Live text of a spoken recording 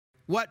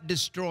what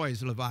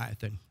destroys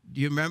Leviathan?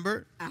 Do you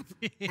remember?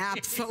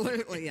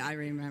 Absolutely, I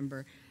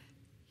remember.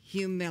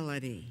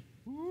 Humility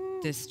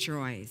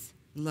destroys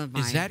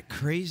Leviathan. Is that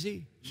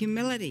crazy?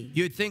 Humility.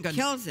 You'd think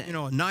kills it.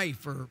 A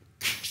knife or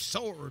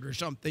sword or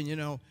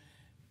something,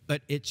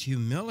 But it's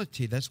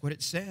humility. That's what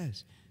it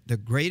says. The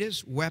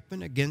greatest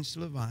weapon against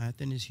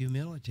Leviathan is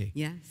humility.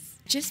 Yes.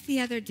 Just the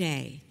other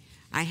day,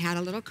 I had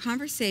a little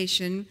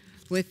conversation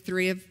with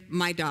 3 of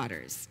my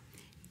daughters.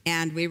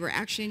 And we were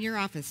actually in your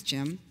office,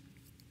 Jim.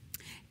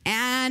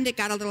 And it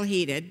got a little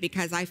heated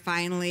because I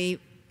finally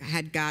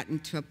had gotten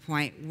to a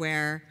point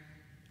where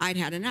I'd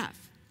had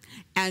enough.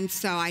 And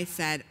so I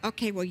said,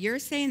 okay, well, you're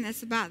saying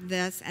this about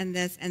this and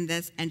this and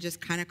this, and just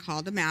kind of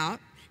called them out,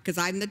 because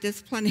I'm the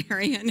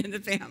disciplinarian in the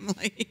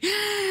family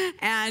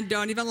and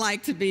don't even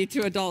like to be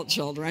to adult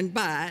children,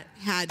 but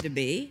had to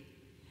be.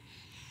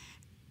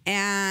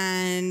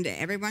 And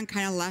everyone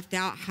kind of left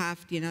out,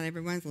 huffed,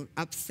 everyone's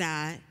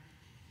upset.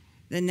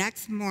 The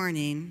next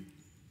morning,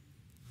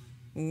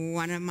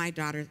 one of my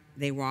daughters,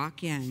 they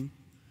walk in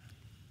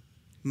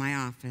my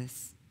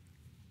office,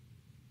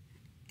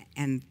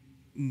 and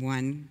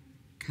one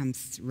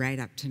comes right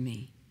up to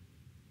me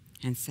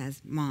and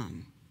says,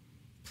 Mom,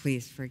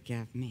 please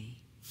forgive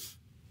me.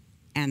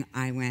 And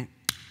I went,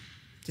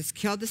 just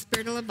killed the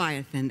spirit of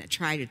Leviathan that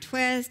tried to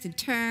twist and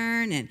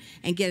turn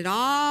and get it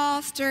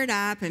all stirred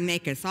up and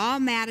make us all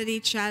mad at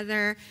each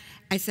other.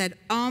 I said,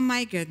 oh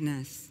my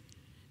goodness,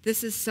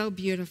 this is so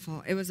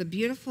beautiful. It was a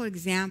beautiful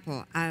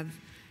example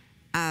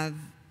of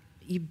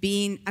you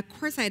being, of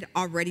course I'd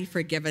already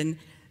forgiven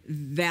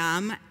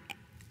them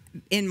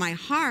in my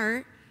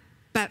heart,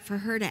 but for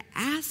her to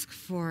ask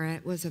for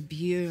it was a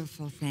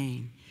beautiful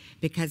thing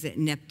because it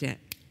nipped it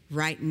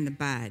right in the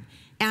bud.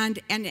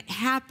 And it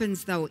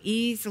happens, though,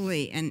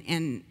 easily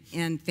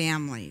in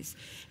families,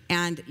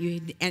 and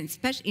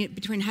especially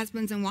between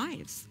husbands and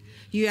wives.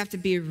 You have to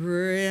be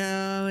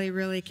really,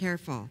 really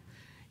careful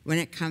when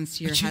it comes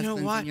to your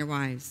husbands and your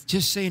wives.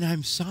 Just saying,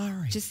 I'm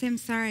sorry. Just say, I'm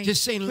sorry.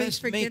 Just saying,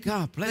 let's make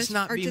up. Let's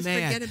not be mad. Or just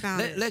forget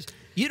about it.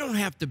 You don't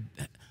have to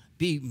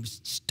be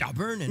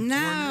stubborn and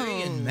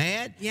ornery and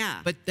mad.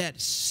 Yeah. But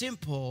that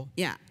simple,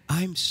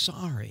 I'm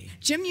sorry.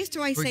 Jim used to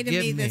always say to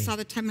me this all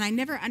the time, and I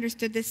never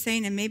understood this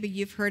saying, and maybe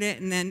you've heard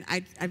it, and then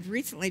I've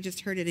recently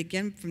just heard it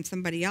again from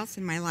somebody else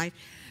in my life,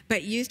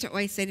 but you used to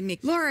always say to me,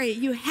 Lori,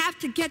 you have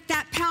to get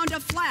that pound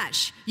of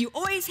flesh. You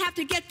always have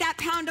to get that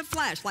pound of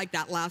flesh. Like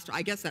that last,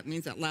 I guess that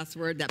means that last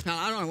word, that pound.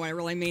 I don't know what it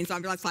really means.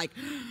 I'm just like,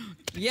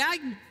 yeah,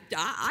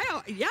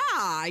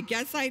 I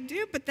guess I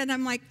do. But then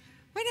I'm like,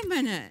 wait a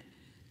minute.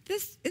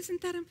 This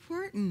isn't that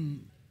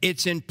important.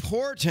 It's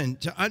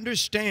important to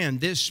understand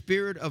this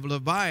spirit of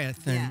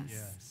Leviathan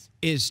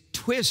is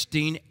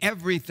twisting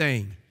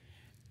everything.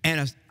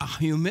 And a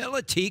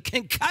humility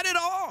can cut it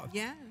off.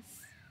 Yes.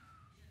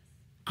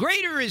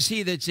 Greater is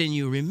he that's in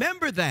you.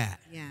 Remember that.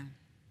 Yeah.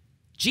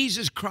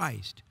 Jesus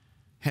Christ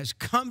has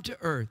come to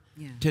earth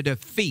to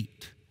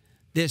defeat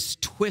this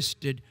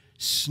twisted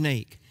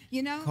snake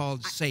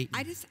called Satan.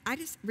 I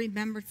just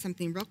remembered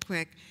something real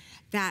quick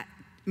that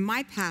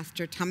my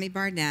pastor, Tommy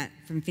Barnett,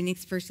 from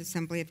Phoenix First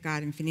Assembly of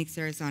God in Phoenix,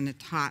 Arizona,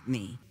 taught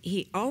me.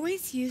 He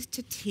always used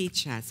to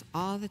teach us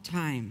all the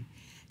time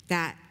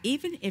that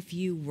even if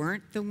you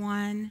weren't the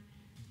one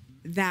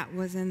that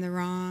was in the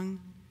wrong,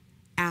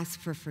 ask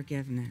for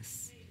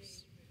forgiveness.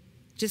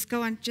 Just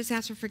go and just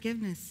ask for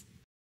forgiveness.